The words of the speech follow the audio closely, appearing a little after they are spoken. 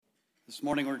This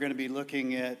morning we're going to be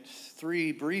looking at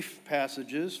three brief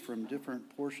passages from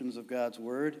different portions of God's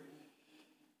Word.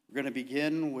 We're going to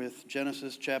begin with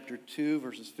Genesis chapter 2,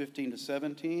 verses 15 to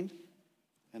 17,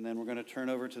 and then we're going to turn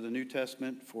over to the New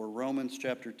Testament for Romans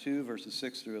chapter 2, verses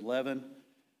 6 through 11,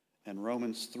 and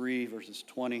Romans 3, verses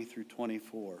 20 through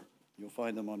 24. You'll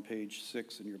find them on page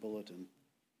 6 in your bulletin.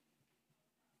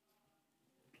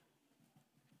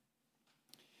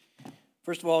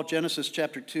 First of all, Genesis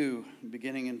chapter 2,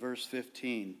 beginning in verse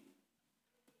 15.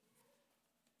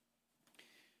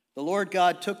 The Lord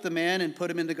God took the man and put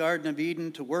him in the Garden of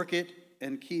Eden to work it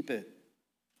and keep it.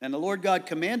 And the Lord God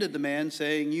commanded the man,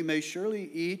 saying, "You may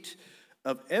surely eat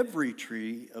of every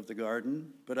tree of the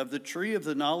garden, but of the tree of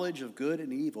the knowledge of good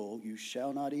and evil you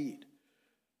shall not eat.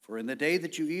 For in the day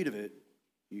that you eat of it,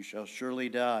 you shall surely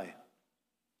die.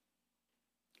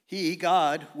 He,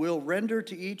 God, will render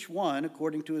to each one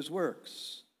according to his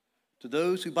works. To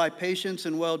those who by patience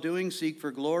and well-doing seek for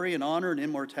glory and honor and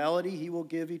immortality, he will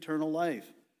give eternal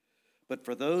life. But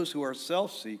for those who are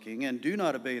self-seeking and do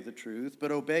not obey the truth,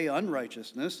 but obey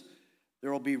unrighteousness,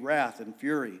 there will be wrath and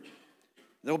fury.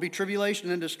 There will be tribulation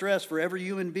and distress for every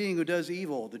human being who does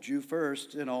evil, the Jew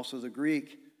first and also the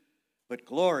Greek. But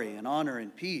glory and honor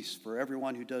and peace for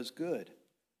everyone who does good,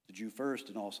 the Jew first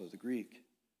and also the Greek.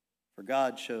 For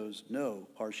God shows no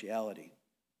partiality."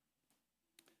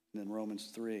 And then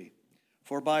Romans 3.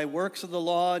 "For by works of the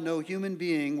law no human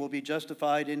being will be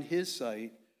justified in his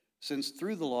sight, since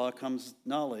through the law comes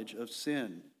knowledge of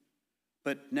sin.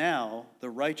 But now the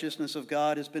righteousness of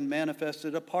God has been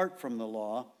manifested apart from the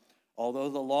law, although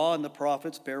the law and the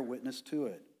prophets bear witness to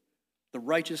it. The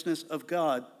righteousness of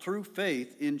God through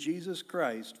faith in Jesus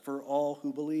Christ for all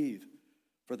who believe.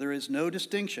 For there is no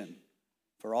distinction.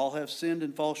 For all have sinned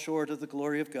and fall short of the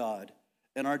glory of God,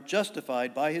 and are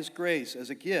justified by his grace as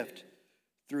a gift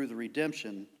through the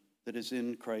redemption that is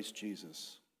in Christ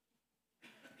Jesus."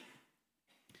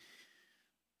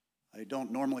 I don't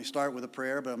normally start with a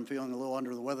prayer, but I'm feeling a little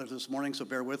under the weather this morning, so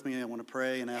bear with me. I want to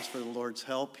pray and ask for the Lord's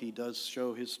help. He does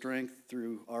show his strength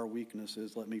through our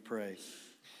weaknesses. Let me pray.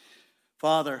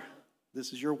 Father,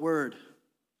 this is your word,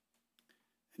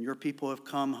 and your people have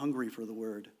come hungry for the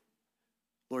word.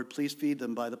 Lord, please feed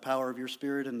them by the power of your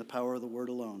Spirit and the power of the word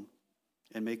alone,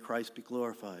 and may Christ be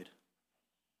glorified.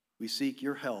 We seek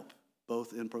your help,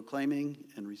 both in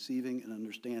proclaiming and receiving and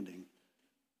understanding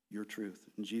your truth.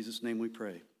 In Jesus' name we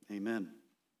pray. Amen.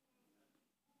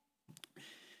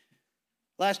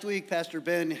 Last week, Pastor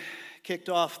Ben kicked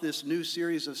off this new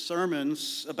series of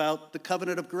sermons about the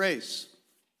covenant of grace.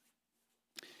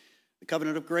 The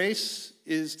covenant of grace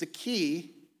is the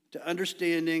key to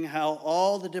understanding how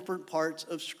all the different parts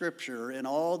of Scripture and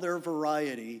all their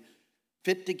variety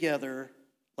fit together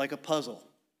like a puzzle.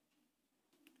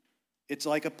 It's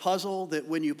like a puzzle that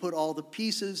when you put all the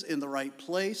pieces in the right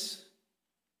place,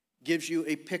 gives you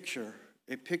a picture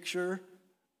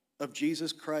of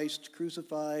Jesus Christ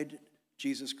crucified,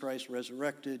 Jesus Christ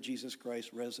resurrected, Jesus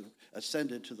Christ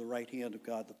ascended to the right hand of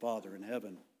God the Father in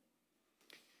heaven.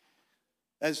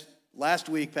 As last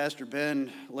week, Pastor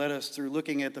Ben led us through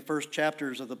looking at the first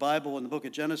chapters of the Bible in the book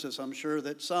of Genesis. I'm sure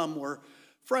that some were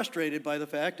frustrated by the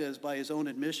fact, as by his own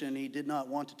admission, he did not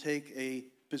want to take a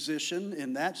position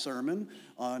in that sermon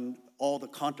on all the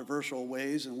controversial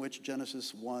ways in which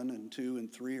Genesis 1 and 2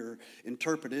 and 3 are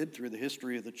interpreted through the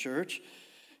history of the church.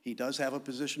 He does have a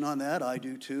position on that, I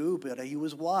do too, but he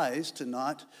was wise to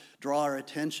not draw our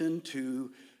attention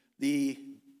to the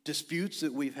disputes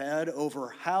that we've had over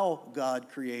how God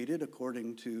created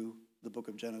according to the book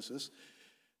of Genesis.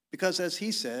 Because as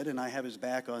he said, and I have his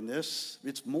back on this,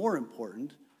 it's more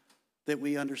important that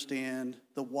we understand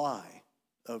the why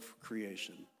of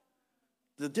creation.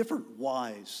 The different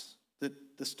whys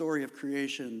that the story of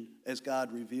creation as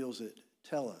God reveals it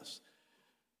tell us.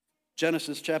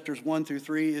 Genesis chapters 1 through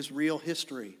 3 is real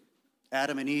history.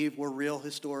 Adam and Eve were real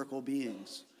historical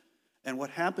beings. And what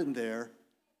happened there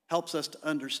helps us to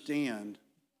understand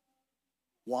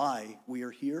why we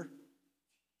are here,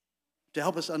 to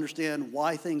help us understand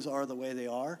why things are the way they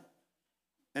are,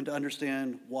 and to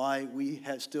understand why we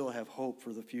still have hope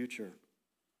for the future.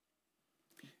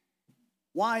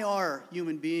 Why are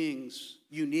human beings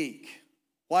unique?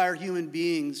 Why are human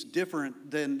beings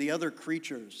different than the other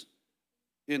creatures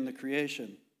in the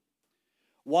creation?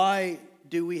 Why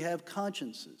do we have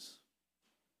consciences?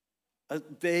 A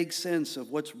vague sense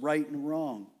of what's right and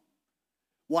wrong.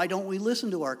 Why don't we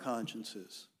listen to our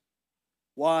consciences?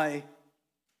 Why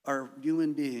are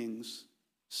human beings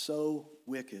so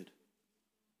wicked?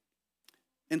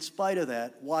 In spite of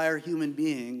that, why are human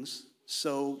beings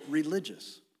so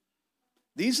religious?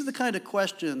 These are the kind of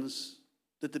questions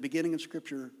that the beginning of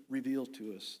Scripture reveals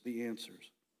to us the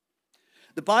answers.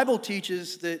 The Bible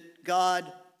teaches that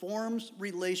God forms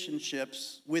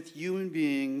relationships with human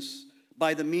beings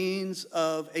by the means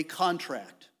of a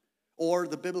contract, or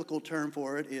the biblical term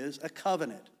for it is a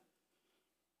covenant.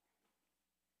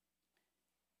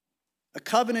 A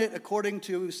covenant, according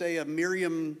to, say, a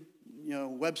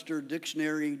Merriam-Webster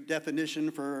dictionary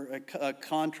definition for a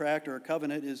contract or a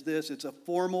covenant, is this: it's a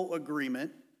formal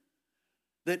agreement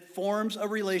that forms a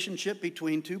relationship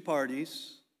between two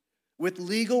parties with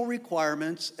legal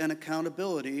requirements and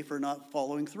accountability for not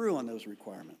following through on those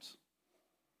requirements.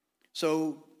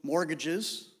 So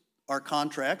mortgages are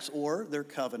contracts or they're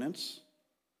covenants.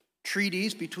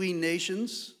 Treaties between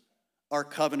nations are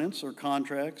covenants or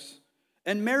contracts.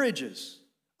 And marriages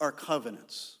are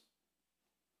covenants.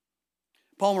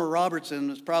 Palmer Robertson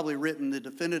has probably written the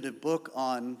definitive book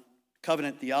on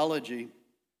covenant theology.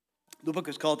 The book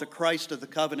is called The Christ of the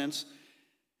Covenants.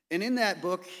 And in that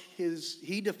book,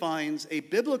 he defines a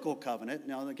biblical covenant.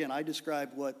 Now, again, I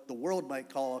described what the world might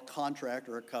call a contract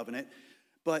or a covenant,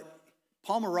 but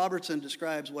Palmer Robertson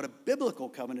describes what a biblical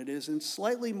covenant is in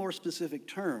slightly more specific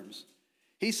terms.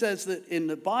 He says that in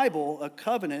the Bible, a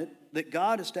covenant that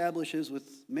God establishes with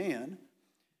man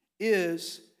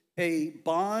is a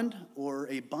bond or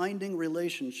a binding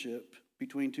relationship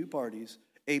between two parties,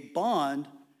 a bond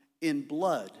in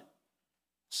blood,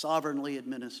 sovereignly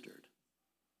administered.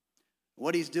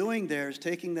 What he's doing there is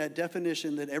taking that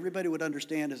definition that everybody would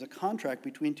understand as a contract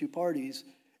between two parties,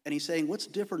 and he's saying, what's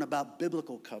different about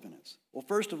biblical covenants? Well,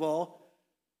 first of all,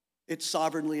 it's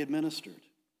sovereignly administered.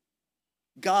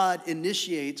 God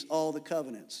initiates all the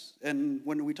covenants. And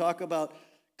when we talk about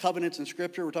covenants in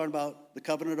Scripture, we're talking about the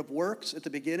covenant of works at the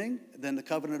beginning, then the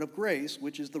covenant of grace,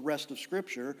 which is the rest of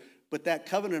Scripture. But that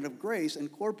covenant of grace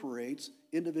incorporates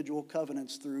individual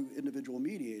covenants through individual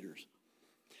mediators.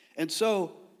 And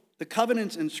so the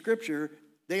covenants in Scripture,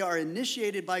 they are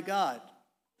initiated by God.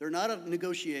 They're not a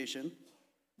negotiation.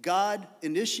 God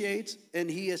initiates and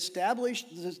he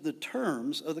establishes the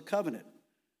terms of the covenant.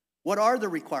 What are the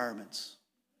requirements?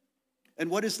 And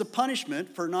what is the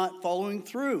punishment for not following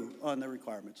through on the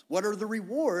requirements? What are the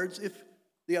rewards if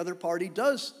the other party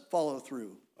does follow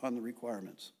through on the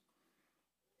requirements?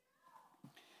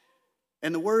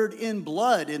 And the word in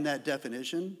blood in that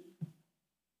definition,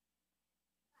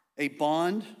 a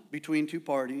bond between two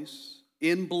parties,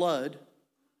 in blood,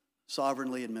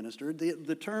 sovereignly administered.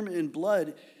 The term in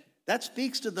blood, that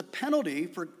speaks to the penalty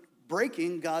for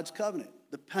breaking God's covenant.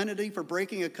 The penalty for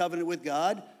breaking a covenant with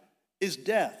God is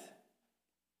death.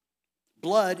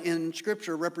 Blood in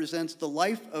Scripture represents the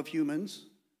life of humans,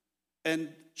 and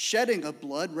shedding of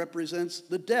blood represents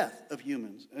the death of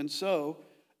humans. And so,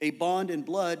 a bond in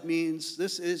blood means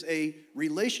this is a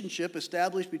relationship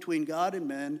established between God and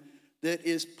men that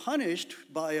is punished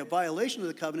by a violation of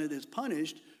the covenant, is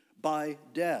punished by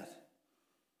death.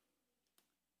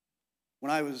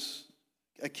 When I was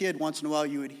a kid, once in a while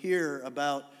you would hear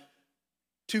about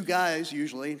two guys,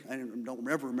 usually, I don't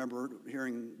ever remember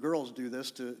hearing girls do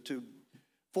this, to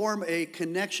form a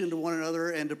connection to one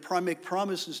another and to make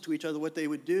promises to each other. What they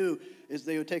would do is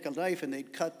they would take a knife and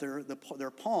they'd cut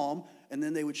their palm, and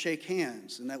then they would shake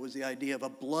hands. And that was the idea of a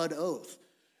blood oath.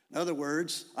 In other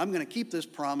words, I'm going to keep this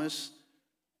promise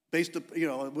based,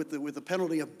 with the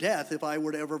penalty of death if I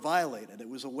were to ever violate it. It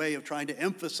was a way of trying to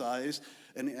emphasize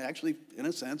and actually, in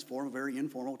a sense, form a very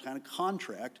informal kind of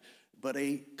contract, but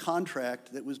a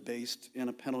contract that was based in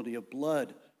a penalty of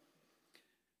blood.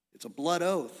 It's a blood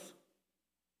oath.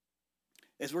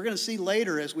 As we're going to see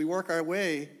later, as we work our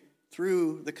way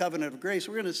through the covenant of grace,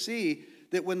 we're going to see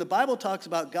that when the Bible talks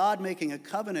about God making a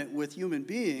covenant with human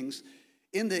beings,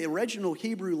 in the original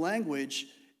Hebrew language,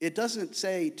 it doesn't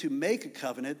say to make a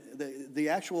covenant. The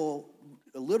actual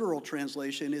literal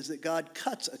translation is that God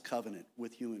cuts a covenant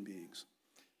with human beings.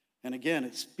 And again,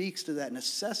 it speaks to that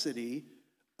necessity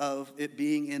of it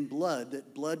being in blood,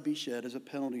 that blood be shed as a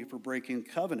penalty for breaking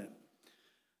covenant.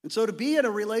 And so to be in a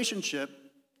relationship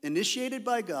initiated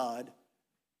by God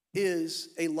is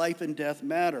a life and death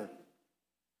matter.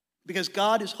 Because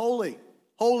God is holy,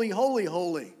 holy, holy,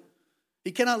 holy.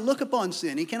 He cannot look upon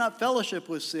sin. He cannot fellowship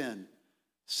with sin.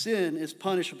 Sin is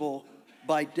punishable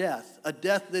by death, a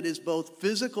death that is both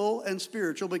physical and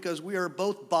spiritual, because we are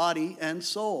both body and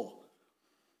soul.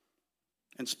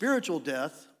 And spiritual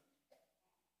death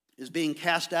is being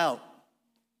cast out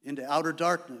into outer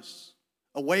darkness,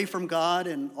 away from God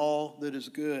and all that is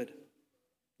good,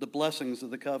 the blessings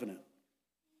of the covenant.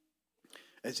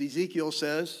 As Ezekiel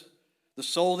says, the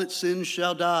soul that sins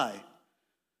shall die.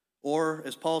 Or,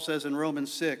 as Paul says in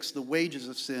Romans 6, the wages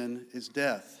of sin is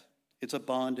death. It's a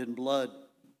bond in blood.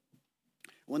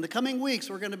 Well, in the coming weeks,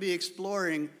 we're going to be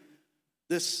exploring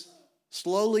this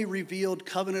slowly revealed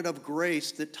covenant of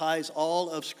grace that ties all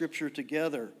of Scripture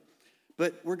together.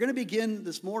 But we're going to begin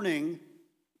this morning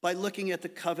by looking at the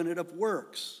covenant of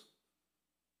works,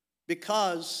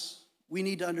 because we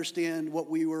need to understand what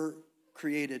we were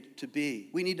created to be.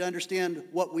 We need to understand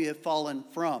what we have fallen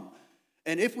from.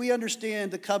 And if we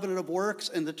understand the covenant of works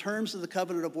and the terms of the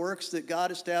covenant of works that God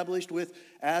established with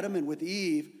Adam and with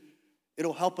Eve,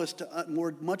 it'll help us to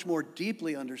much more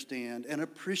deeply understand and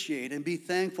appreciate and be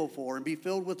thankful for and be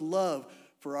filled with love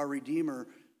for our Redeemer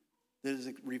that is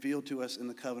revealed to us in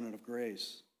the covenant of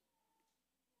grace.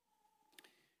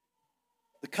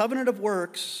 The covenant of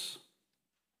works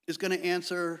is going to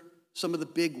answer some of the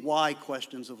big why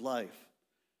questions of life.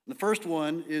 And the first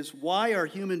one is, why are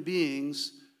human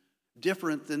beings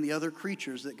different than the other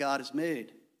creatures that God has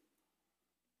made?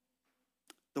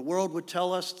 The world would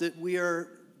tell us that we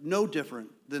are no different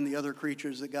than the other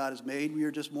creatures that God has made. We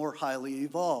are just more highly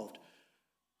evolved.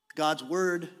 God's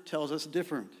word tells us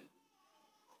different.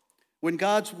 When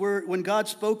God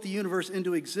spoke the universe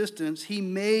into existence, he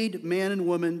made man and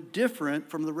woman different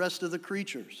from the rest of the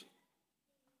creatures.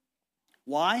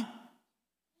 Why?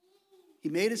 He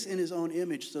made us in his own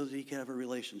image so that he could have a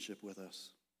relationship with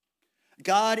us.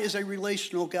 God is a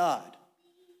relational God.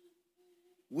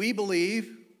 We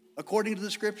believe, according to the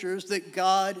scriptures, that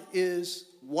God is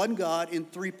one God in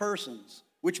three persons,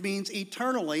 which means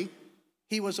eternally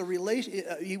he was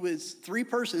three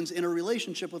persons in a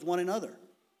relationship with one another,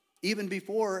 even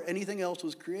before anything else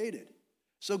was created.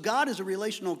 So God is a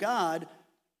relational God,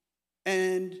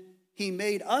 and he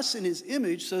made us in his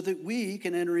image so that we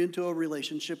can enter into a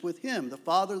relationship with him, the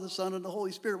Father, the Son, and the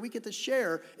Holy Spirit. We get to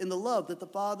share in the love that the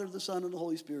Father, the Son, and the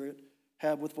Holy Spirit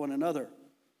have with one another.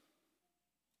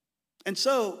 And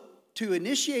so, to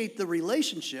initiate the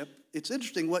relationship, it's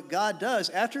interesting what God does.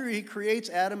 After he creates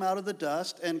Adam out of the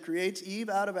dust and creates Eve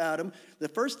out of Adam, the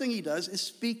first thing he does is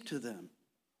speak to them.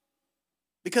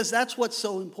 Because that's what's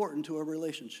so important to a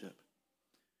relationship.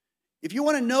 If you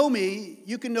want to know me,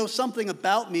 you can know something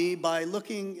about me by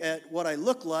looking at what I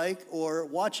look like or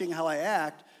watching how I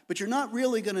act, but you're not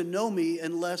really going to know me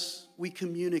unless we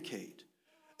communicate,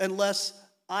 unless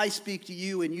I speak to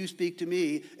you and you speak to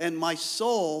me, and my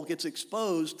soul gets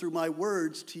exposed through my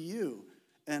words to you,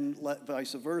 and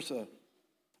vice versa.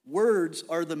 Words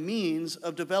are the means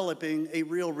of developing a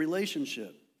real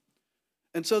relationship.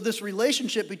 And so this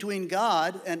relationship between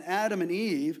God and Adam and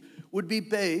Eve would be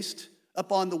based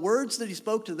upon the words that he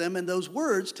spoke to them, and those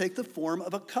words take the form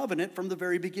of a covenant from the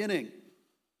very beginning.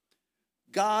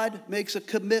 God makes a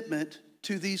commitment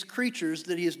to these creatures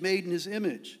that he has made in his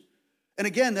image. And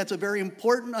again, that's a very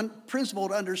important principle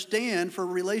to understand for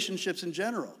relationships in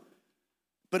general,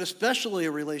 but especially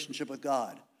a relationship with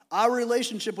God. Our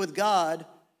relationship with God,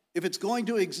 if it's going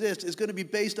to exist, is going to be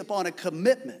based upon a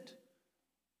commitment,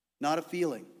 not a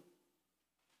feeling.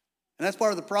 And that's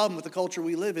part of the problem with the culture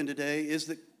we live in today, is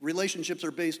that relationships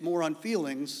are based more on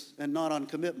feelings and not on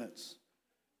commitments.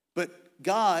 But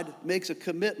God makes a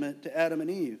commitment to Adam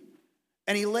and Eve.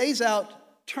 And he lays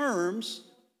out terms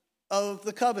of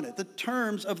the covenant, the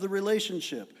terms of the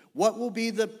relationship. What will be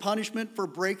the punishment for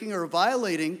breaking or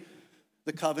violating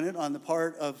the covenant on the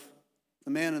part of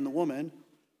the man and the woman?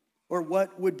 Or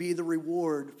what would be the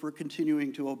reward for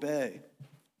continuing to obey?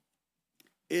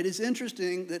 It is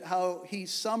interesting that how he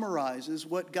summarizes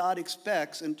what God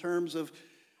expects in terms of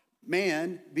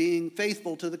man being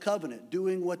faithful to the covenant,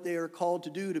 doing what they are called to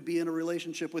do to be in a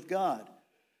relationship with God.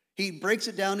 He breaks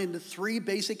it down into three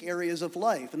basic areas of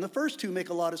life, and the first two make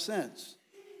a lot of sense.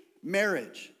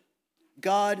 Marriage.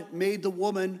 God made the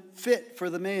woman fit for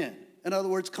the man. In other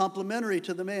words, complementary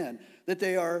to the man, that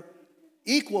they are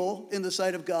equal in the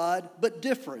sight of God, but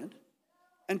different.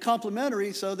 And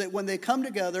complementary so that when they come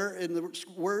together, in the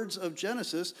words of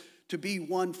Genesis, to be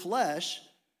one flesh,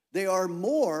 they are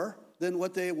more than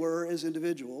what they were as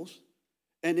individuals.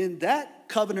 And in that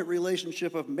covenant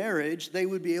relationship of marriage, they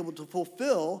would be able to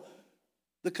fulfill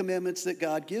the commandments that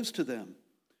God gives to them.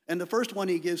 And the first one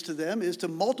he gives to them is to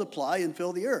multiply and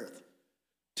fill the earth,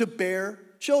 to bear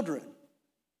children,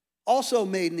 also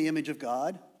made in the image of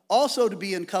God, also to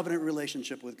be in covenant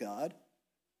relationship with God,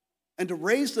 and to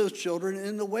raise those children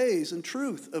in the ways and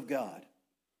truth of God.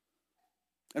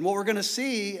 And what we're going to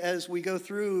see as we go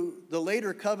through the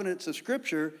later covenants of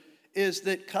Scripture is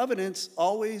that covenants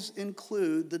always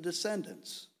include the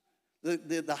descendants,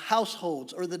 the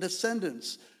households or the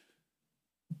descendants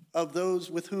of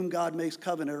those with whom God makes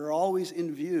covenant are always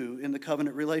in view in the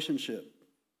covenant relationship.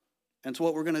 And so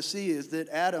what we're going to see is that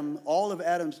Adam, all of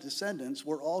Adam's descendants,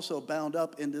 were also bound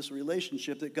up in this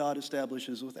relationship that God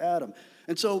establishes with Adam.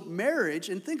 And so marriage,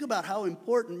 and think about how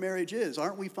important marriage is.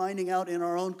 Aren't we finding out in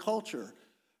our own culture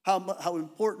how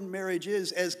important marriage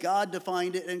is as God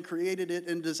defined it and created it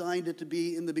and designed it to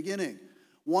be in the beginning?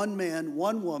 One man,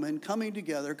 one woman coming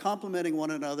together, complementing one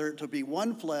another to be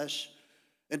one flesh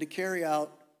and to carry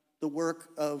out the work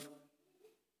of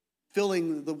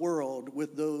filling the world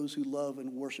with those who love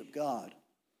and worship God.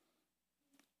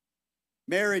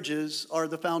 Marriages are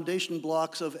the foundation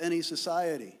blocks of any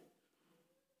society.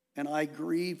 And I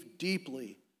grieve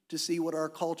deeply to see what our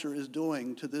culture is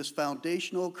doing to this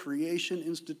foundational creation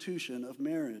institution of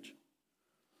marriage.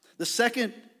 The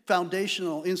second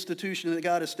foundational institution that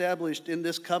God established in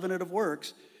this covenant of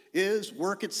works is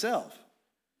work itself.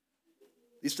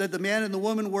 He said the man and the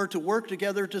woman were to work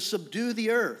together to subdue the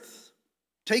earth,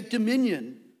 take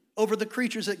dominion over the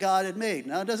creatures that God had made.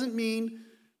 Now, it doesn't mean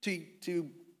to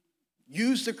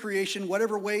use the creation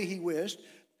whatever way he wished,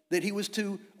 that he was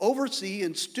to oversee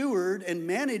and steward and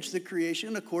manage the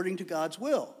creation according to God's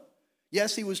will.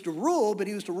 Yes, he was to rule, but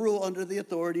he was to rule under the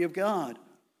authority of God.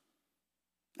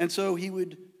 And so he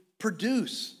would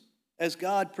produce as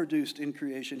God produced in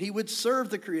creation. He would serve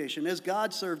the creation as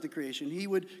God served the creation. He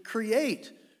would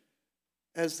create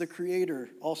as the Creator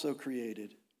also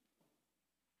created.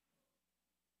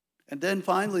 And then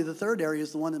finally, the third area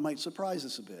is the one that might surprise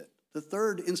us a bit. The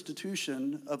third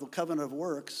institution of the covenant of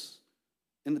works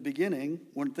in the beginning,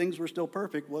 when things were still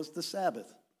perfect, was the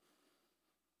Sabbath.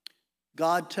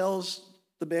 God tells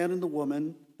the man and the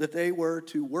woman that they were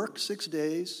to work 6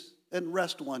 days and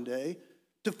rest one day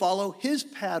to follow his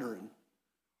pattern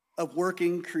of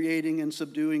working, creating, and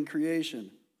subduing creation.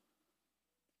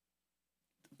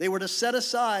 They were to set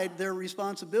aside their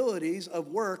responsibilities of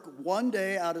work 1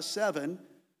 day out of 7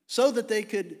 so that they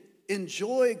could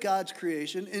enjoy God's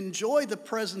creation, enjoy the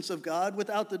presence of God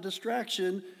without the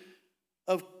distraction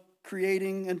of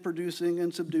creating and producing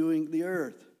and subduing the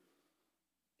earth.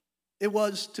 It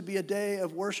was to be a day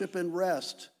of worship and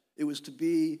rest. It was to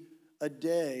be a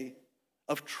day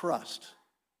of trust.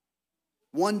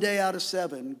 1 day out of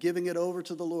 7, giving it over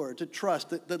to the Lord, to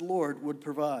trust that the Lord would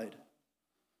provide.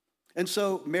 And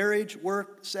so marriage,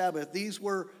 work, Sabbath, these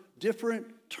were different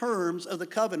terms of the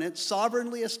covenant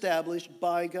sovereignly established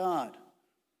by God.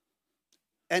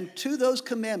 And to those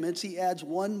commandments, he adds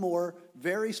one more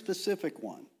very specific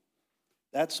one.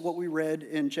 That's what we read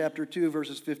in chapter 2,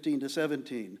 verses 15 to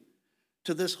 17.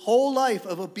 To this whole life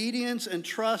of obedience and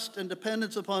trust and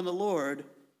dependence upon the Lord,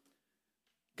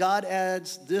 God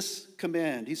adds this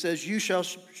command. He says,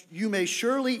 you may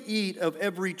surely eat of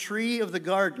every tree of the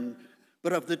garden,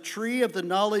 but of the tree of the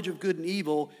knowledge of good and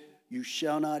evil you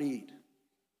shall not eat.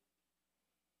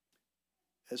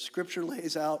 As Scripture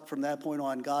lays out from that point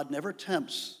on, God never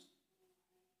tempts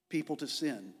people to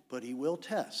sin, but he will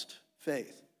test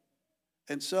faith.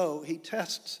 And so he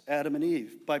tests Adam and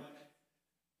Eve by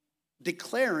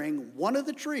declaring one of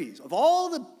the trees, of all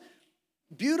the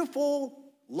beautiful,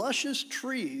 luscious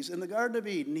trees in the Garden of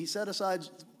Eden, he sets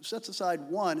aside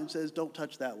one and says, don't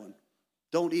touch that one.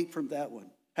 Don't eat from that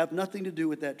one. Have nothing to do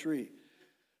with that tree.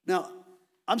 Now,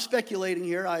 I'm speculating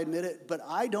here, I admit it, but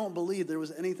I don't believe there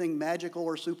was anything magical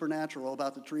or supernatural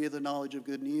about the tree of the knowledge of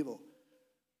good and evil.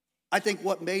 I think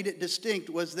what made it distinct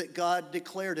was that God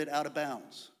declared it out of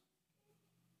bounds.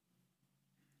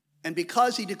 And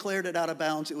because he declared it out of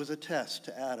bounds, it was a test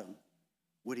to Adam.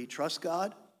 Would he trust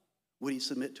God? Would he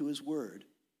submit to his word?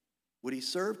 Would he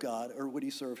serve God, or would he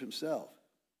serve himself?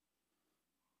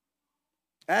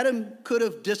 Adam could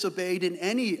have disobeyed in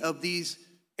any of these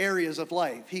areas of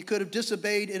life. He could have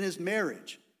disobeyed in his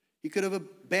marriage. He could have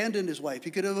abandoned his wife.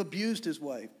 He could have abused his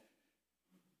wife.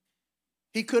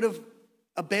 He could have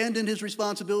abandoned his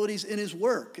responsibilities in his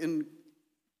work and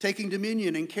taking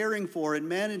dominion and caring for and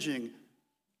managing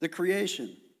the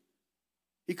creation.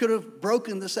 He could have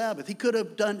broken the Sabbath. He could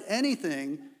have done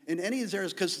anything in any of these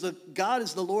areas because God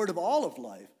is the Lord of all of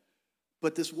life.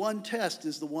 But this one test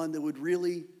is the one that would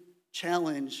really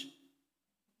challenge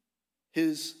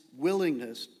his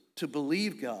willingness to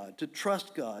believe God, to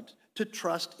trust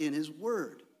in his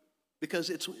word. Because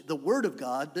it's the word of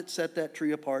God that set that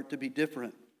tree apart to be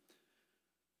different.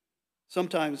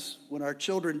 Sometimes when our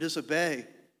children disobey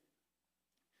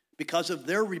because of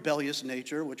their rebellious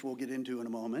nature, which we'll get into in a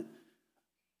moment,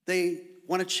 they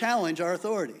want to challenge our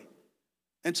authority.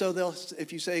 And so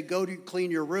if you say, go to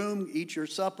clean your room, eat your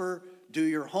supper, do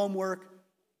your homework,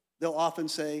 they'll often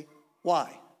say,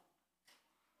 why?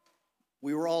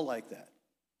 We were all like that.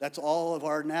 That's all of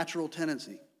our natural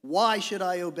tendency. Why should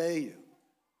I obey you?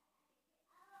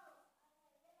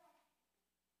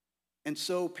 And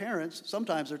so parents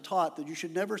sometimes are taught that you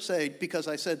should never say, because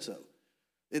I said so.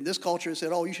 In this culture, it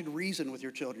said, oh, you should reason with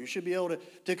your children. You should be able to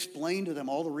explain to them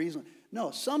all the reason.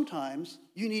 No, sometimes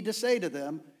you need to say to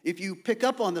them, if you pick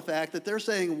up on the fact that they're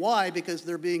saying why because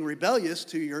they're being rebellious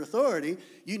to your authority,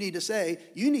 you need to say,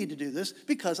 you need to do this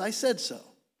because I said so.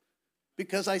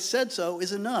 Because I said so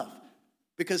is enough.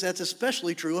 Because that's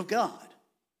especially true of God.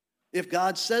 If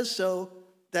God says so,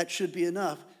 that should be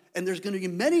enough. And there's going to be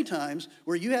many times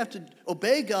where you have to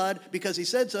obey God because he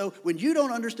said so when you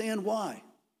don't understand why.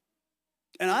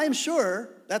 And I am sure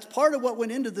that's part of what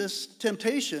went into this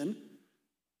temptation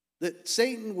that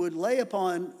Satan would lay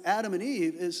upon Adam and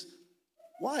Eve is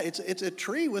why? It's a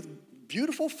tree with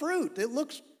beautiful fruit. It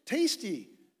looks tasty.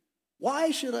 Why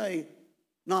should I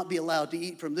not be allowed to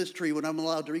eat from this tree when I'm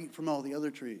allowed to eat from all the other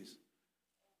trees?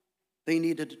 They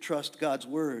needed to trust God's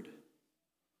word.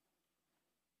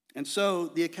 And so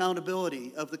the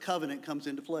accountability of the covenant comes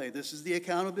into play. This is the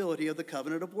accountability of the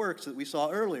covenant of works that we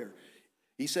saw earlier.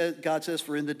 God says,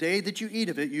 for in the day that you eat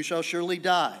of it, you shall surely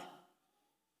die.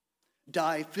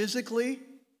 Die physically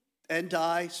and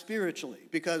die spiritually,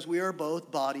 because we are both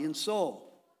body and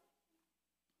soul.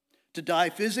 To die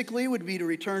physically would be to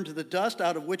return to the dust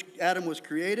out of which Adam was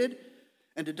created,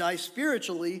 and to die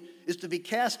spiritually is to be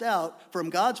cast out from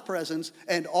God's presence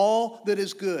and all that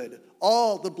is good,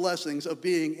 all the blessings of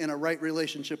being in a right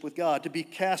relationship with God, to be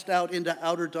cast out into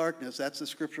outer darkness. That's the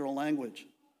scriptural language.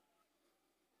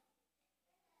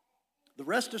 The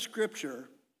rest of Scripture,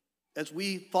 as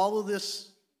we follow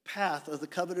this path of the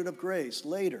covenant of grace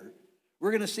later, we're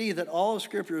going to see that all of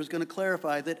Scripture is going to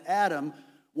clarify that Adam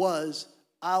was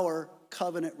our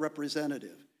covenant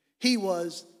representative. He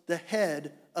was the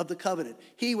head of the covenant.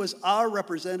 He was our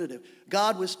representative.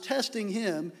 God was testing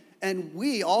him, and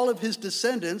we, all of his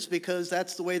descendants, because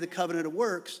that's the way the covenant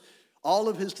works, all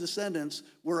of his descendants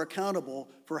were accountable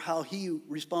for how he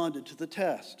responded to the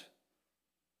test.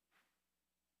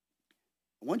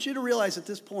 I want you to realize at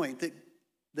this point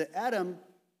that Adam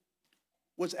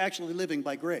was actually living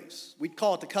by grace. We'd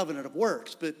call it the covenant of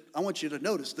works, but I want you to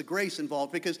notice the grace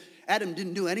involved, because Adam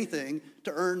didn't do anything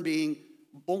to earn being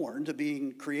born, to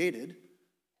being created.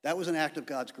 That was an act of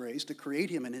God's grace, to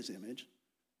create him in his image.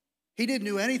 He didn't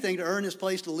do anything to earn his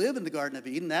place to live in the Garden of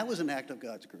Eden. That was an act of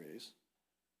God's grace.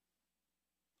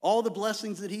 All the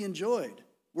blessings that he enjoyed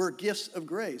were gifts of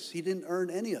grace. He didn't earn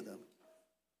any of them.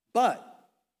 But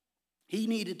he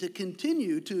needed to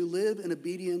continue to live in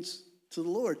obedience to the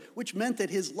Lord, which meant that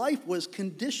his life was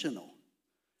conditional.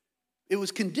 It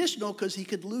was conditional because he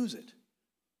could lose it.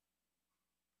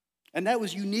 And that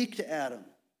was unique to Adam.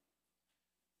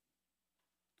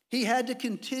 He had to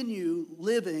continue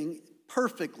living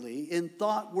perfectly in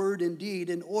thought, word, and deed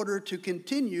in order to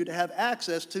continue to have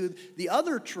access to the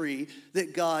other tree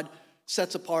that God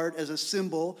sets apart as a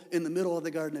symbol in the middle of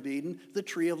the Garden of Eden, the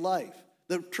tree of life.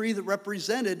 The tree that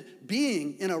represented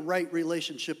being in a right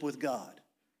relationship with God.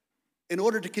 In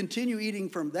order to continue eating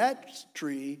from that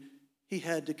tree, he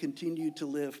had to continue to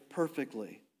live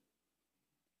perfectly.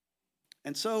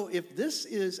 And so if this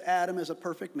is Adam as a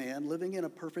perfect man, living in a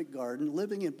perfect garden,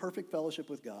 living in perfect fellowship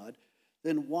with God,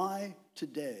 then why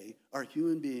today are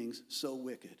human beings so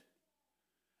wicked?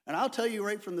 And I'll tell you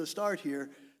right from the start here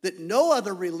that no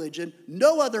other religion,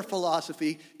 no other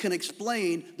philosophy can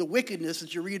explain the wickedness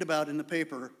that you read about in the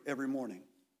paper every morning.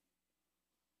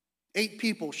 8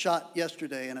 people shot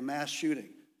yesterday in a mass shooting.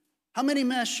 How many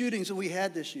mass shootings have we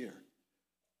had this year?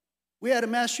 We had a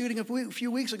mass shooting a few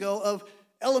weeks ago of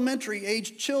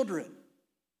elementary-aged children.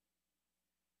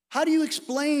 How do you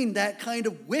explain that kind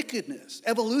of wickedness?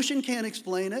 Evolution can't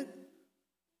explain it.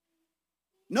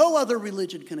 No other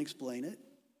religion can explain it.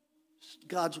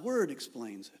 God's word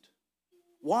explains it.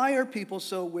 Why are people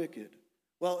so wicked?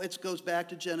 Well, it goes back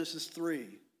to Genesis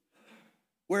 3,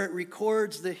 where it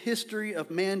records the history of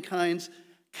mankind's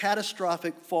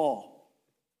catastrophic fall.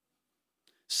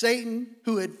 Satan,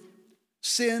 who had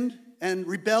sinned and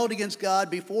rebelled against God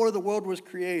before the world was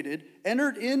created,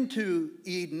 entered into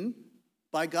Eden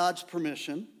by God's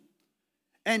permission,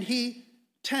 and he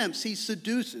tempts, he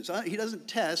seduces. He doesn't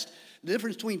test. The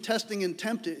difference between testing and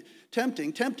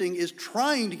tempting is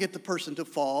trying to get the person to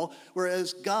fall,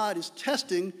 whereas God is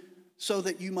testing so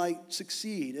that you might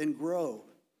succeed and grow.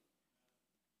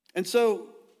 And so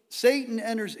Satan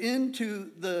enters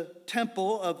into the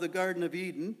temple of the Garden of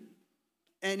Eden,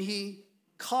 and he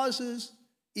causes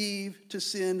Eve to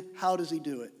sin. How does he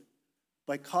do it?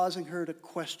 By causing her to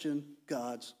question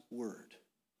God's word.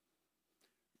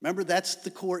 Remember, that's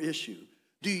the core issue.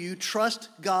 Do you trust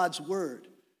God's word?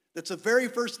 That's the very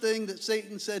first thing that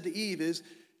Satan said to Eve is,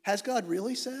 has God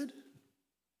really said?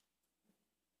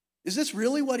 Is this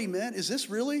really what he meant? Is this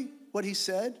really what he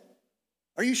said?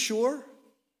 Are you sure?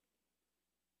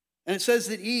 And it says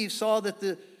that Eve saw that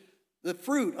the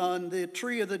fruit on the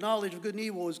tree of the knowledge of good and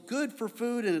evil was good for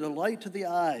food and a light to the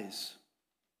eyes.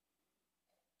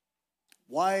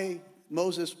 Why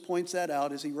Moses points that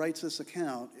out as he writes this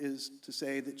account is to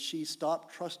say that she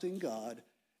stopped trusting God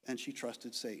and she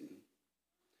trusted Satan.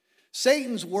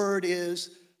 Satan's word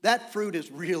is, that fruit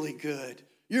is really good.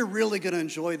 You're really going to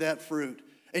enjoy that fruit.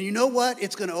 And you know what?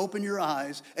 It's going to open your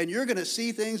eyes, and you're going to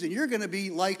see things, and you're going to be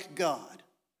like God.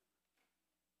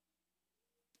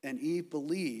 And Eve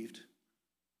believed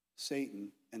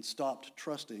Satan and stopped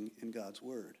trusting in God's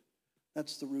word.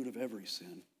 That's the root of every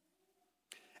sin.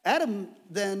 Adam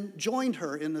then joined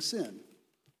her in the sin.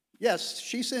 Yes,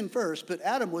 she sinned first, but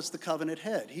Adam was the covenant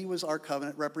head. He was our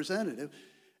covenant representative.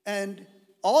 And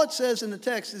all it says in the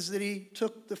text is that he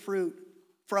took the fruit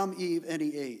from Eve and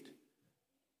he ate.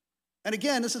 And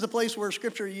again, this is a place where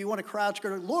Scripture, you want to crouch, go,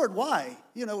 Lord, why?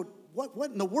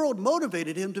 What in the world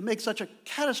motivated him to make such a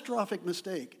catastrophic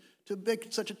mistake, to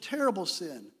make such a terrible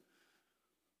sin?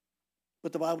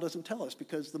 But the Bible doesn't tell us,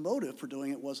 because the motive for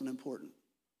doing it wasn't important.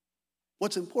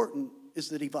 What's important is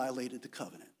that he violated the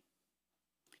covenant.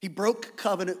 He broke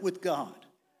covenant with God,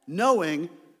 knowing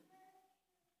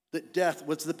that death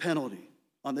was the penalty.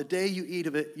 On the day you eat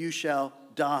of it, you shall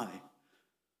die.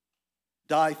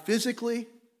 Die physically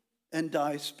and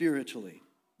die spiritually,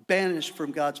 banished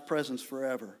from God's presence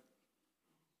forever.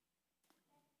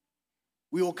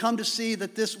 We will come to see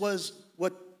that this was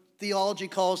what theology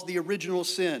calls the original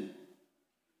sin.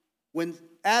 When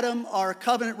Adam, our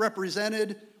covenant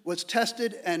represented, was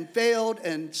tested and failed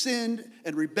and sinned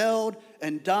and rebelled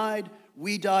and died,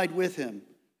 we died with him.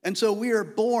 And so we are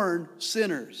born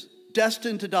sinners,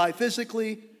 destined to die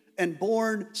physically and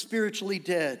born spiritually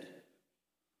dead,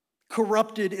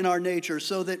 corrupted in our nature,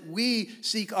 so that we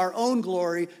seek our own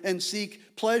glory and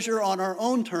seek pleasure on our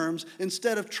own terms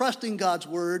instead of trusting God's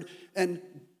word and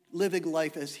living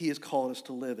life as he has called us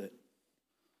to live it.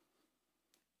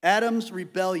 Adam's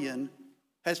rebellion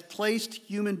has placed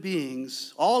human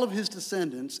beings, all of his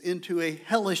descendants, into a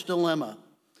hellish dilemma.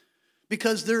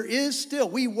 Because there is still,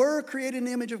 we were created in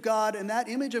the image of God, and that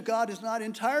image of God is not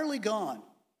entirely gone.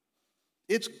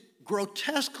 It's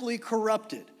grotesquely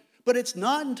corrupted, but it's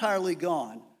not entirely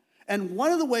gone. And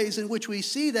one of the ways in which we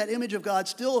see that image of God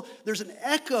still, there's an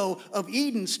echo of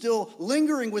Eden still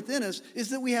lingering within us, is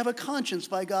that we have a conscience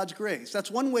by God's grace.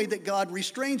 That's one way that God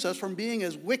restrains us from being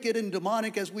as wicked and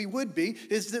demonic as we would be,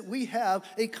 is that we have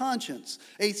a conscience,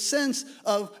 a sense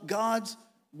of God's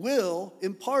will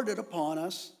imparted upon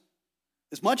us.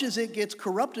 As much as it gets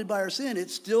corrupted by our sin,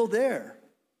 it's still there.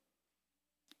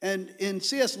 And in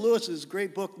C.S. Lewis's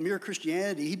great book, Mere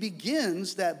Christianity, he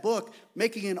begins that book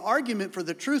making an argument for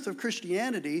the truth of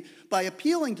Christianity by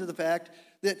appealing to the fact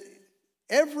that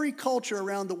every culture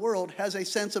around the world has a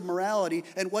sense of morality.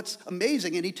 And what's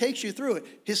amazing, and he takes you through it,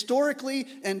 historically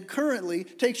and currently,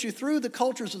 takes you through the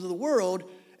cultures of the world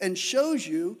and shows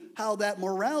you how that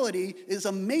morality is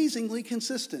amazingly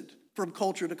consistent from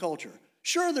culture to culture.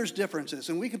 Sure, there's differences,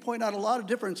 and we can point out a lot of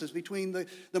differences between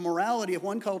the morality of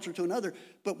one culture to another,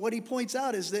 but what he points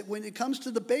out is that when it comes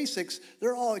to the basics,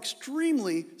 they're all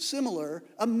extremely similar,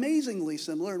 amazingly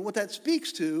similar, and what that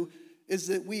speaks to is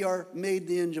that we are made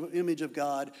in the image of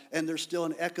God, and there's still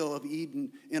an echo of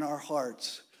Eden in our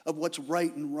hearts, of what's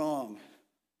right and wrong.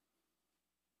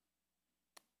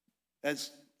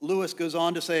 As Lewis goes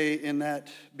on to say in that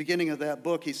beginning of that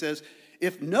book, he says,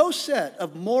 if no set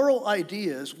of moral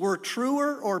ideas were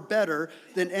truer or better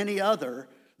than any other,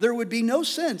 there would be no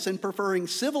sense in preferring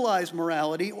civilized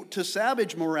morality to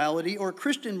savage morality or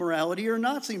Christian morality or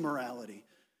Nazi morality.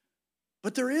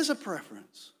 But there is a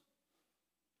preference.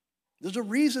 There's a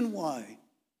reason why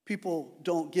people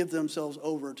don't give themselves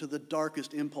over to the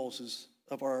darkest impulses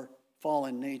of our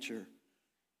fallen nature.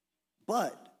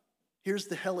 But here's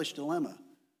the hellish dilemma.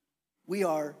 We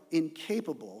are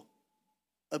incapable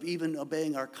of even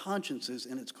obeying our consciences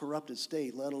in its corrupted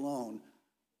state, let alone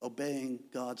obeying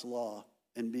God's law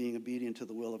and being obedient to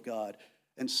the will of God.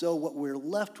 And so what we're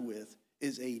left with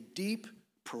is a deep,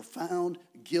 profound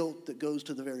guilt that goes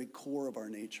to the very core of our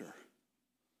nature.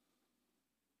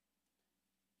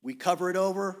 We cover it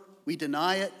over, we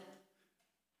deny it,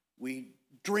 we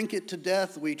drink it to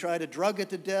death, we try to drug it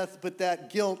to death, but that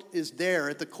guilt is there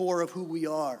at the core of who we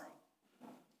are.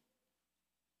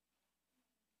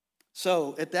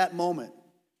 So, at that moment,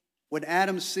 when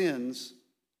Adam sins,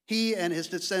 he and his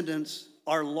descendants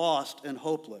are lost and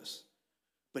hopeless.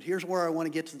 But here's where I want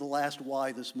to get to the last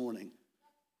why this morning.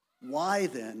 Why,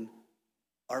 then,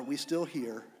 are we still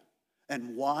here?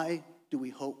 And why do we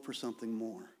hope for something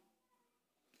more?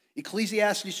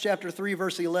 Ecclesiastes chapter 3,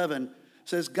 verse 11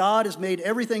 says, God has made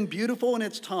everything beautiful in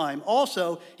its time.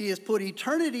 Also, he has put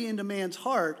eternity into man's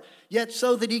heart, yet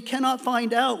so that he cannot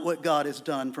find out what God has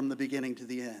done from the beginning to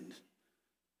the end.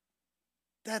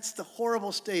 That's the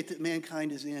horrible state that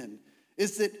mankind is in,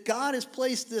 is that God has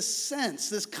placed this sense,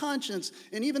 this conscience,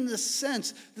 and even this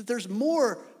sense that there's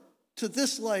more to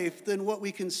this life than what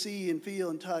we can see and feel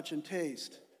and touch and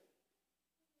taste.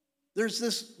 There's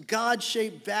this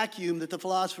God-shaped vacuum that the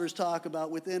philosophers talk about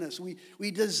within us.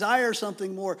 We desire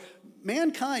something more.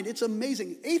 Mankind, it's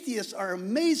amazing. Atheists are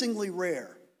amazingly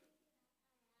rare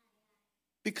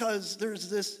because there's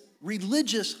this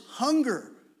religious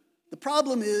hunger. The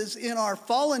problem is, in our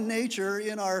fallen nature,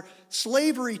 in our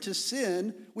slavery to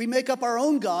sin, we make up our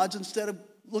own gods instead of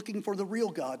looking for the real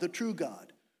God, the true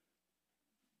God.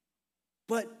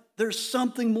 But there's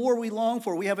something more we long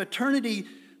for. We have eternity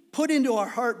put into our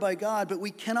heart by God, but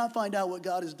we cannot find out what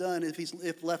God has done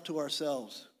if left to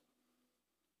ourselves.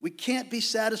 We can't be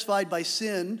satisfied by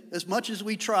sin as much as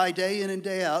we try day in and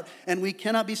day out, and we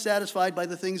cannot be satisfied by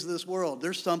the things of this world.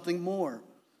 There's something more.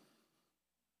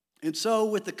 And so,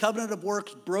 with the covenant of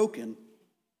works broken,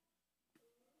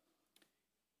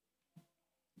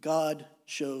 God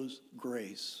shows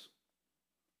grace.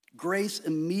 Grace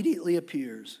immediately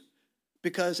appears.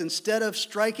 Because instead of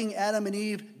striking Adam and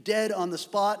Eve dead on the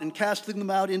spot and casting them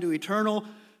out into eternal,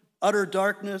 utter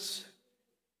darkness,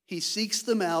 he seeks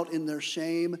them out in their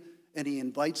shame and he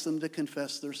invites them to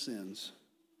confess their sins.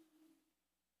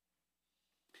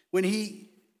 When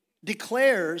he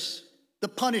declares the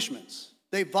punishments,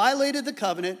 they violated the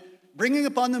covenant, bringing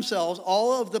upon themselves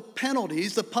all of the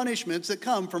penalties, the punishments that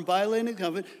come from violating the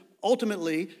covenant,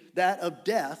 ultimately that of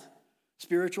death,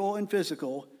 spiritual and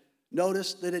physical.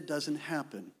 Notice that it doesn't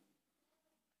happen.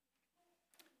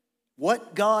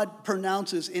 What God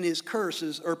pronounces in his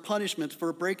curses or punishments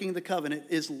for breaking the covenant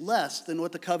is less than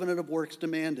what the covenant of works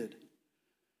demanded.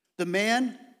 The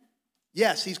man,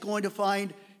 yes, he's going to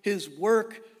find his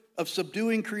work of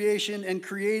subduing creation and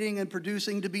creating and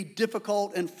producing to be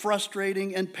difficult and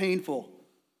frustrating and painful.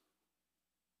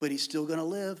 But he's still going to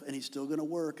live and he's still going to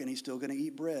work and he's still going to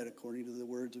eat bread, according to the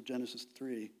words of Genesis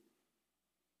 3.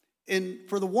 And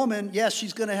for the woman, yes,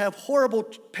 she's going to have horrible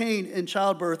pain in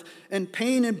childbirth and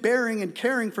pain in bearing and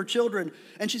caring for children.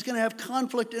 And she's going to have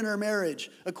conflict in her marriage,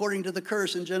 according to the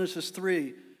curse in Genesis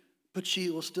 3. But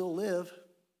she will still live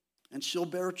and she'll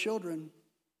bear children.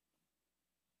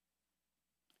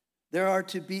 They are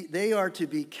to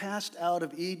be cast out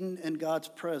of Eden and God's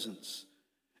presence.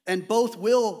 And both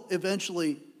will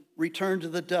eventually return to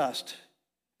the dust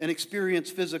and experience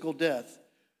physical death.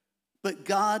 But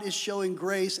God is showing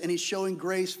grace, and he's showing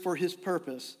grace for his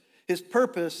purpose. His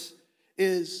purpose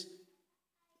is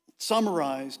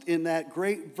summarized in that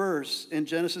great verse in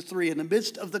Genesis 3. In the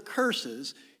midst of the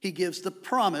curses, he gives the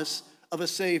promise of a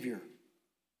Savior.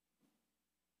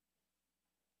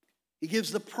 He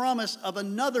gives the promise of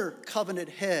another covenant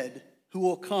head who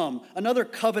will come, another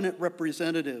covenant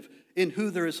representative in who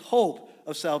there is hope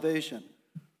of salvation.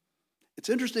 It's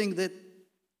interesting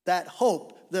that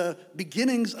hope, the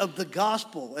beginnings of the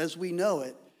gospel as we know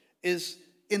it, is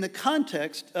in the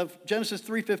context of Genesis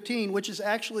 3:15, which is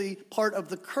actually part of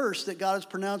the curse that God is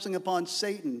pronouncing upon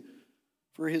Satan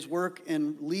for his work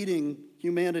in leading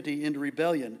humanity into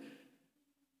rebellion.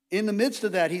 In the midst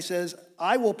of that, he says,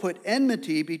 I will put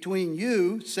enmity between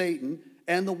you, Satan,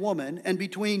 and the woman, and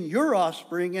between your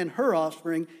offspring and her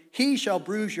offspring. He shall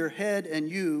bruise your head, and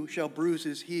you shall bruise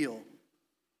his heel.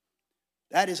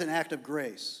 That is an act of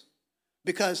grace.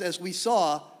 Because as we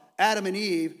saw, Adam and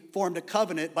Eve formed a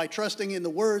covenant by trusting in the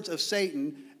words of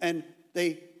Satan, and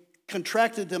they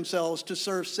contracted themselves to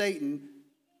serve Satan.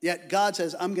 Yet God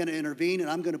says, I'm going to intervene, and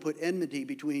I'm going to put enmity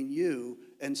between you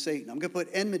and Satan. I'm going to put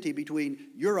enmity between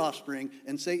your offspring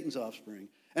and Satan's offspring.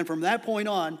 And from that point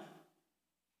on,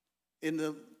 in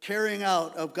the carrying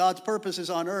out of God's purposes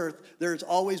on earth, there's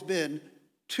always been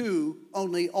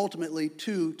ultimately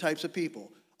two types of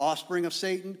people. Offspring of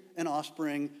Satan and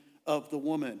offspring of the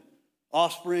woman.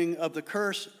 Offspring of the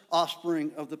curse,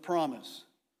 offspring of the promise.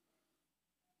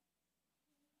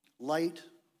 Light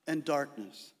and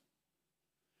darkness.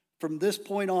 From this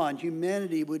point on,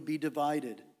 humanity would be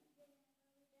divided.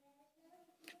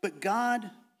 But God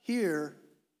here,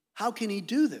 how can he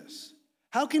do this?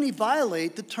 How can he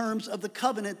violate the terms of the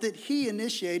covenant that he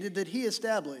initiated, that he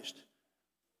established?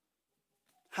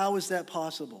 How is that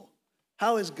possible?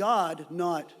 How is God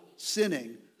not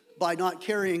sinning by not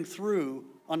carrying through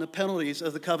on the penalties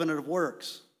of the covenant of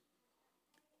works?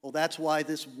 Well, that's why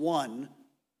this one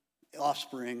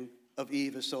offspring of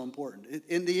Eve is so important.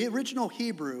 In the original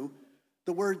Hebrew,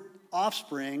 the word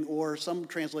offspring, or some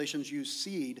translations use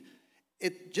seed,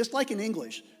 just like in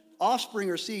English, offspring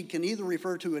or seed can either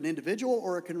refer to an individual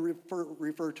or it can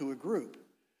refer to a group.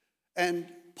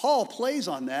 And Paul plays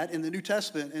on that in the New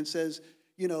Testament and says,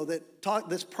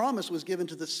 this promise was given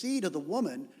to the seed of the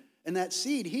woman, and that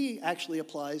seed he actually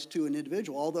applies to an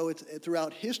individual, although it's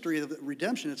throughout history of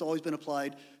redemption, it's always been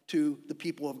applied to the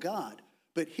people of God.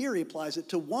 But here he applies it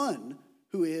to one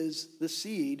who is the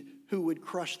seed who would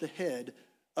crush the head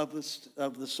of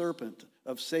the serpent,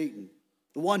 of Satan,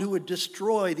 the one who would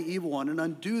destroy the evil one and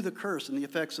undo the curse and the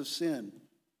effects of sin.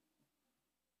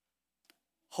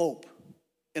 Hope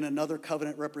in another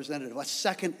covenant representative, a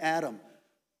second Adam,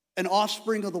 an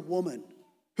offspring of the woman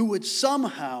who would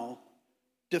somehow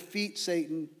defeat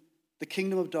Satan, the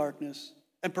kingdom of darkness,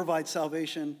 and provide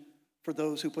salvation for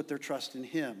those who put their trust in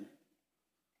him.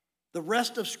 The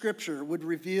rest of Scripture would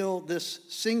reveal this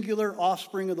singular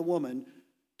offspring of the woman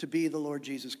to be the Lord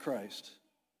Jesus Christ.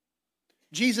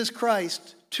 Jesus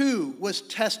Christ, too, was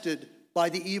tested by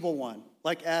the evil one,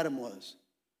 like Adam was.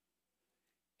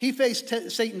 He faced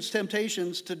Satan's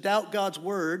temptations to doubt God's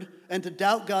word and to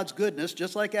doubt God's goodness,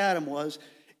 just like Adam was,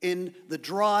 in the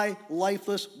dry,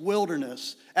 lifeless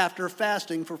wilderness after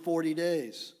fasting for 40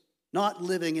 days, not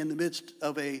living in the midst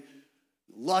of a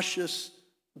luscious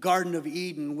Garden of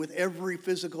Eden with every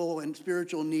physical and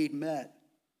spiritual need met.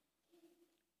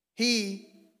 He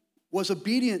was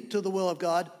obedient to the will of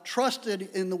God, trusted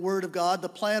in the word of God, the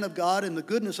plan of God, and the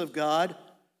goodness of God,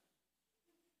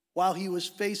 while he was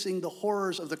facing the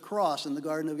horrors of the cross in the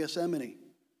Garden of Gethsemane.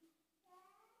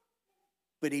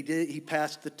 But he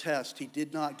passed the test. He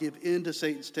did not give in to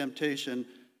Satan's temptation.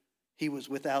 He was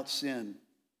without sin.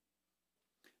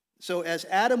 So as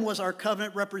Adam was our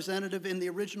covenant representative in the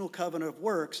original covenant of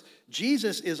works,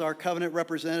 Jesus is our covenant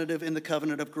representative in the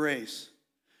covenant of grace.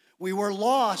 We were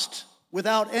lost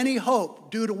without any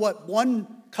hope due to what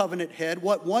one covenant had,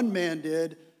 what one man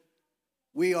did.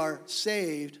 We are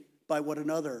saved by what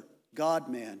another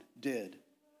God-man did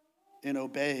in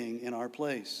obeying in our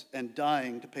place and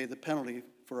dying to pay the penalty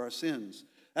for our sins.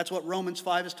 That's what Romans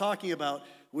 5 is talking about,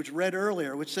 which read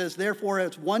earlier, which says, therefore,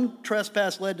 as one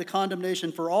trespass led to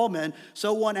condemnation for all men,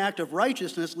 so one act of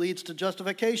righteousness leads to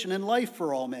justification and life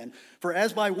for all men. For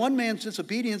as by one man's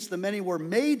disobedience the many were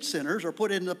made sinners, or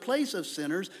put in the place of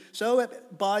sinners, so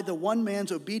by the one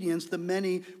man's obedience the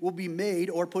many will be made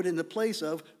or put in the place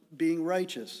of being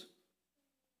righteous.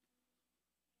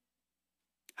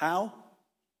 How?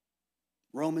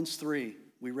 Romans 3.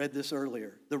 We read this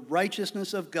earlier. The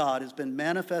righteousness of God has been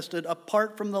manifested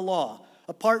apart from the law,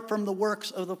 apart from the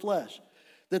works of the flesh.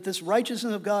 That this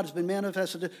righteousness of God has been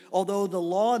manifested, although the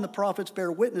law and the prophets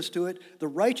bear witness to it, the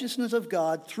righteousness of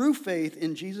God through faith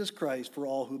in Jesus Christ for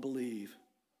all who believe.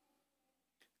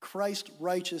 Christ's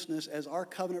righteousness as our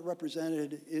covenant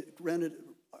representative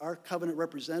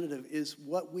is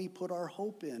what we put our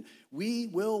hope in. We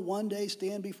will one day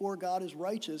stand before God as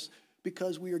righteous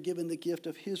because we are given the gift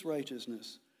of his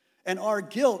righteousness. And our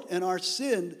guilt and our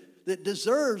sin that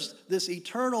deserves this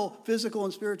eternal physical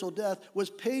and spiritual death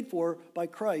was paid for by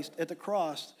Christ at the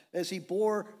cross as he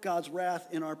bore God's wrath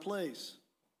in our place.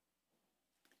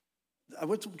 I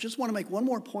just want to make one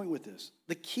more point with this.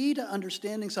 The key to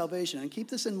understanding salvation, and keep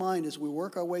this in mind as we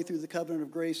work our way through the covenant of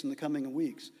grace in the coming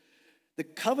weeks, the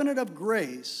covenant of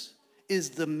grace is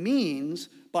the means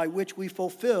by which we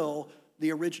fulfill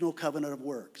the original covenant of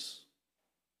works.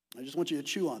 I just want you to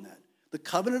chew on that. The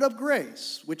covenant of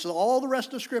grace, which all the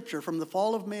rest of Scripture from the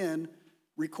fall of man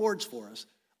records for us,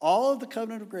 all of the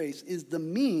covenant of grace is the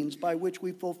means by which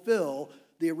we fulfill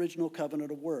the original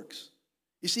covenant of works.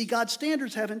 You see, God's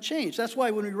standards haven't changed. That's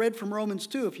why when we read from Romans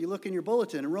 2, if you look in your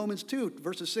bulletin, in Romans 2,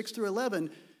 verses 6 through 11,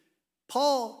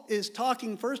 Paul is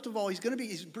talking, first of all, he's getting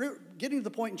to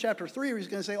the point in chapter 3 where he's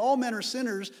going to say all men are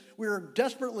sinners. We are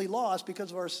desperately lost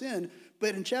because of our sin.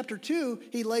 But in chapter 2,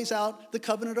 he lays out the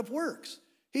covenant of works.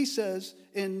 He says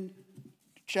in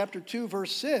chapter 2,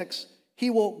 verse 6,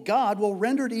 God will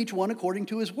render to each one according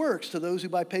to his works. To those who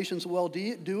by patience and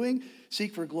well-doing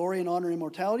seek for glory and honor and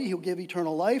immortality, he'll give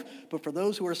eternal life. But for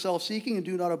those who are self-seeking and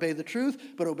do not obey the truth,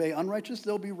 but obey unrighteousness,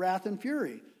 there'll be wrath and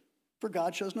fury. For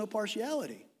God shows no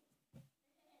partiality.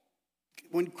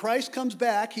 When Christ comes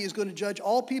back, he is going to judge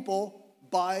all people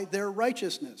by their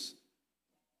righteousness.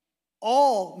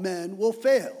 All men will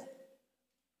fail,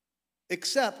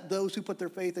 except those who put their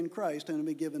faith in Christ and have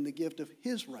been given the gift of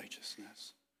his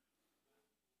righteousness,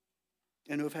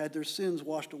 and who have had their sins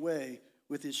washed away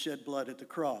with his shed blood at the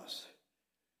cross.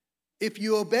 If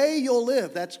you obey, you'll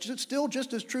live. That's still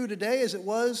just as true today as it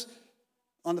was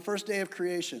on the first day of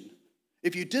creation.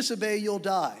 If you disobey, you'll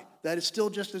die. That is still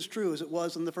just as true as it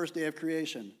was on the first day of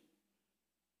creation.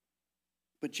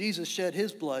 But Jesus shed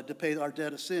his blood to pay our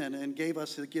debt of sin and gave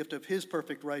us the gift of his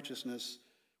perfect righteousness,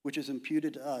 which is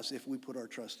imputed to us if we put our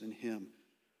trust in him.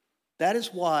 That is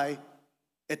why,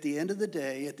 at the end of the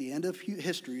day, at the end of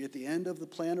history, at the end of the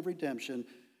plan of redemption,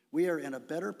 we are in a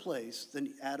better place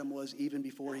than Adam was even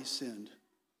before he sinned.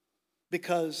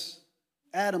 Because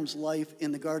Adam's life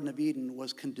in the Garden of Eden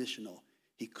was conditional.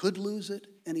 He could lose it,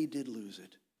 and he did lose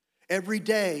it. Every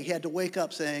day he had to wake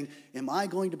up saying, am I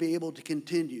going to be able to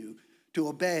continue to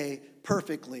obey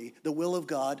perfectly the will of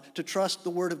God, to trust the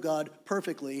word of God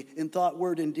perfectly in thought,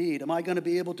 word, and deed? Am I going to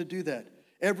be able to do that?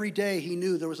 Every day he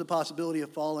knew there was a possibility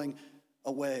of falling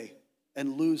away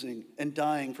and losing and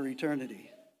dying for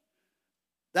eternity.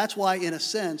 That's why, in a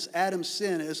sense, Adam's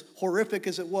sin, as horrific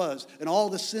as it was, and all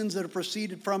the sins that have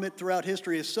proceeded from it throughout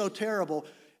history is so terrible,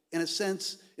 in a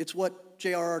sense, it's what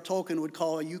J.R.R. Tolkien would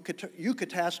call a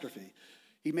eucatastrophe.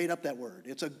 He made up that word.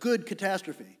 It's a good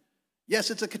catastrophe. Yes,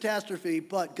 it's a catastrophe,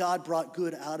 but God brought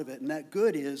good out of it. And that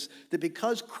good is that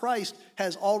because Christ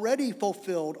has already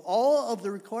fulfilled all of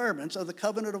the requirements of the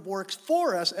covenant of works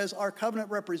for us as our covenant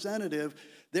representative,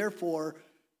 therefore,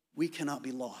 we cannot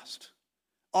be lost.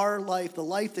 Our life, the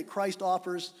life that Christ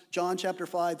offers, John chapter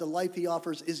 5, the life he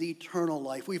offers is eternal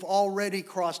life. We've already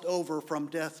crossed over from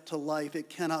death to life. It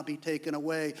cannot be taken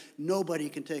away. Nobody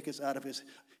can take us out of his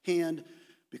hand,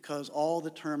 because all the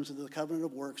terms of the covenant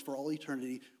of works for all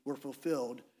eternity were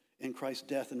fulfilled in Christ's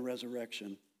death and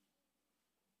resurrection.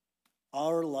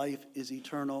 Our life is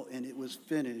eternal, and it was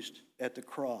finished at the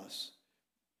cross.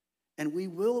 And we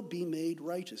will be made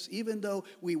righteous. Even though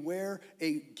we wear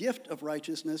a gift of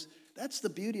righteousness, that's the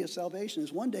beauty of salvation,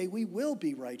 is one day we will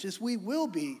be righteous. We will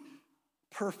be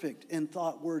perfect in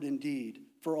thought, word, and deed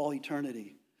for all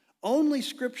eternity. Only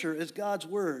Scripture, as God's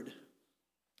word,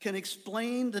 can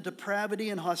explain the depravity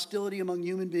and hostility among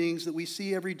human beings that we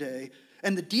see every day,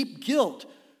 and the deep guilt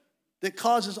that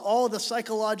causes all the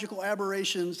psychological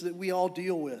aberrations that we all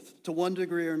deal with to one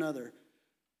degree or another.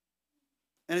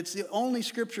 And it's the only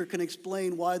Scripture can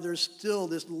explain why there's still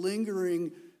this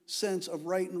lingering sense of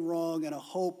right and wrong and a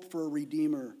hope for a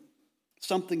Redeemer,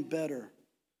 something better.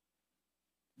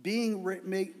 Being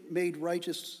made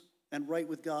righteous and right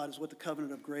with God is what the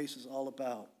covenant of grace is all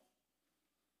about.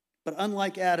 But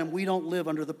unlike Adam, we don't live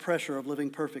under the pressure of living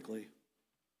perfectly.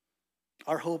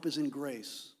 Our hope is in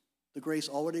grace, the grace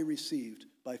already received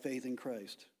by faith in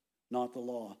Christ, not the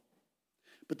law.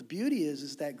 But the beauty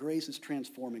is that grace is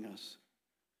transforming us.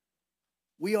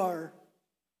 We are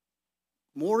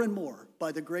more and more,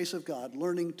 by the grace of God,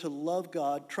 learning to love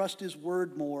God, trust his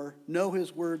word more, know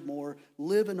his word more,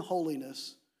 live in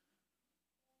holiness.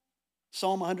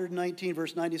 Psalm 119,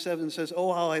 verse 97 says,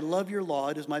 "Oh, how I love your law.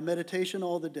 It is my meditation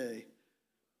all the day."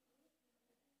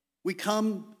 We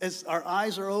come, as our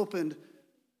eyes are opened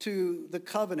to the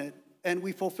covenant, and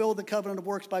we fulfill the covenant of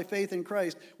works by faith in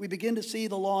Christ, we begin to see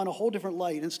the law in a whole different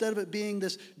light. Instead of it being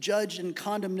this judge and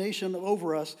condemnation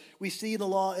over us, we see the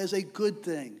law as a good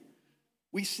thing.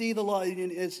 We see the law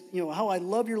as, how I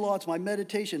love your law, it's my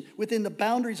meditation. Within the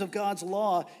boundaries of God's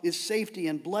law is safety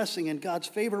and blessing and God's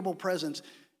favorable presence.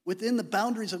 Within the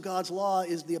boundaries of God's law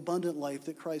is the abundant life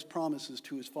that Christ promises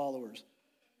to his followers.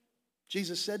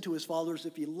 Jesus said to his followers,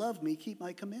 "If you love me, keep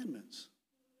my commandments."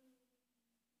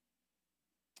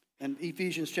 And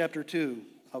Ephesians chapter 2,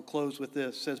 I'll close with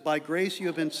this, says, "By grace you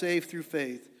have been saved through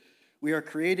faith. We are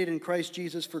created in Christ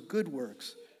Jesus for good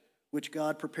works, which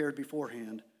God prepared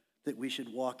beforehand that we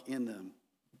should walk in them."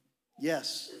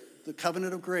 Yes, the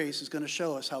covenant of grace is going to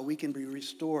show us how we can be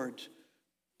restored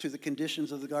to the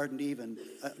conditions of the Garden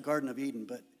of Eden,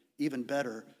 but even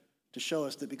better, to show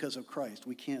us that because of Christ,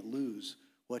 we can't lose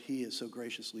what he has so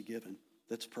graciously given.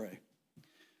 Let's pray.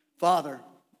 Father,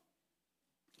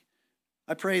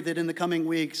 I pray that in the coming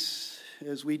weeks,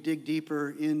 as we dig deeper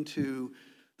into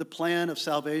the plan of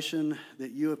salvation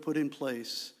that you have put in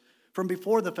place from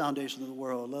before the foundation of the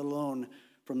world, let alone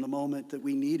from the moment that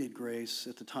we needed grace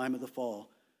at the time of the fall,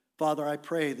 Father, I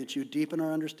pray that you deepen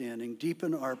our understanding,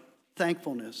 deepen our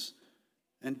thankfulness,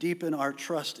 and deepen our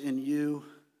trust in you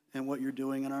and what you're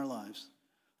doing in our lives.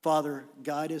 Father,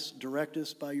 guide us, direct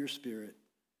us by your Spirit,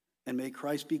 and may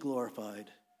Christ be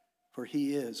glorified, for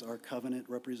he is our covenant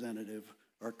representative,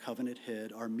 our covenant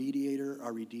head, our mediator,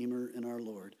 our Redeemer, and our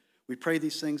Lord. We pray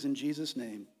these things in Jesus'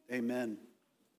 name. Amen.